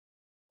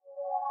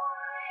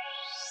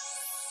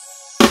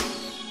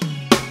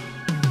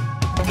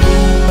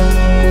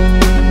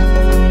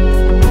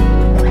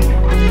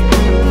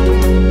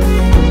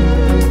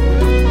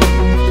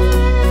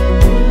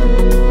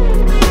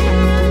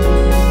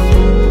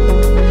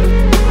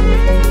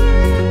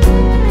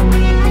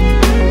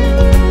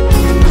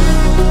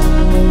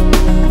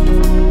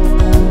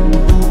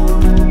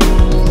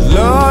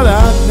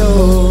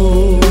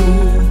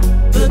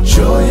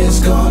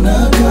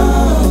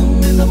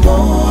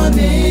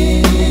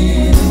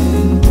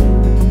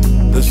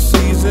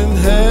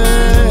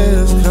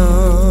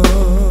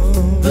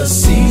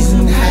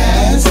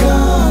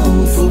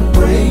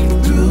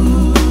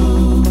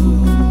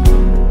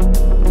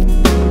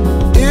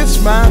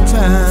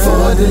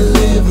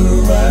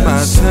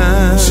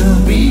time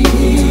to be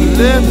healed,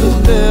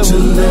 to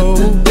let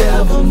the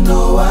devil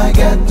know I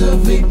got the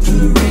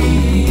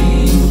victory.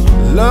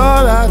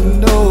 Lord, I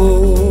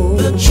know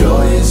the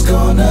joy is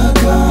gonna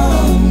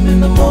come in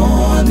the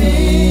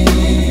morning.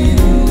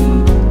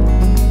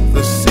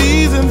 the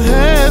season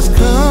has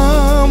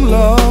come,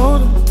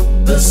 Lord.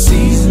 The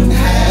season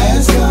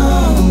has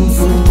come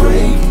for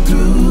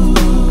breakthrough.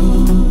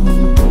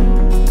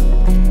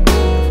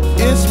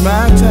 It's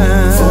my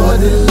time for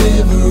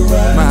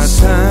deliverance, my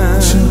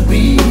time to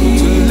be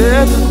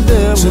healed,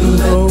 to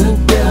let the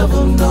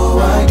devil know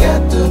I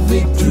got the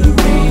victory.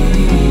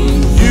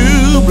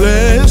 You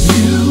bless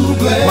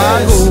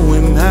my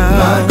going out,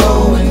 my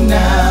going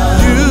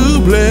out.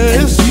 you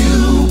bless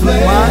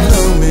my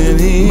coming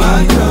in,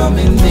 my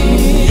coming in.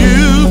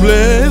 you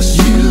bless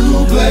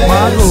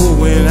my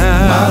going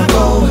out, my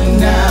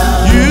going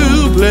out.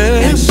 you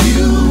bless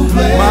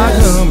my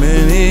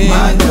coming in,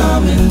 my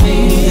coming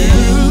in.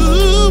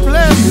 you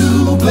bless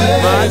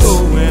my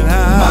going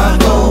out, my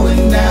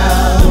going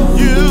out.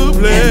 you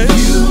bless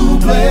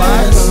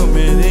my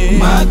coming in,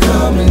 my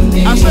coming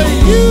in. I say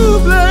you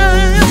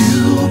bless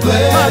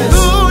my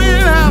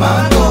going out,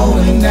 my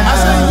going out. I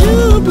say you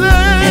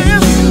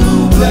bless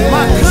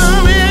my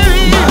coming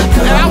in,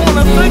 and I want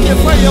to thank you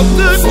for your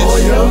goodness,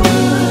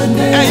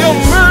 and your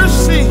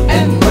mercy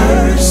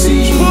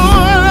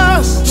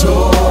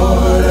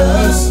toward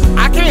us.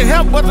 I can't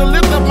help but to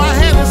lift up my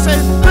hand and say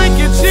thank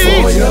you,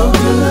 Jesus.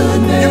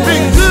 You've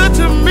been good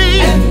to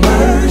me,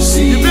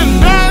 you've been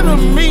better to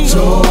me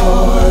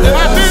than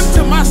I've been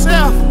to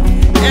myself,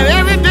 and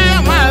every day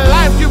of my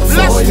life you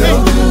bless me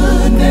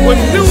with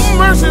new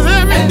mercies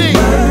every day,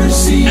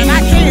 and I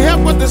can't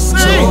help but to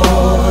say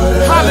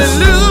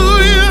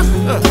hallelujah.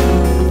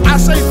 I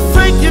say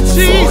thank you,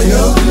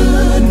 Jesus.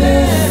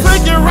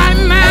 Thank you right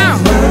now.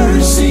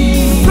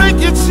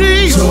 Thank you,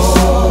 Jesus.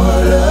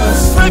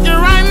 Thank you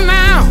right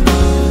now.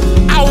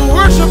 I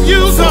worship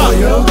you, God.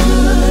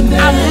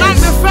 I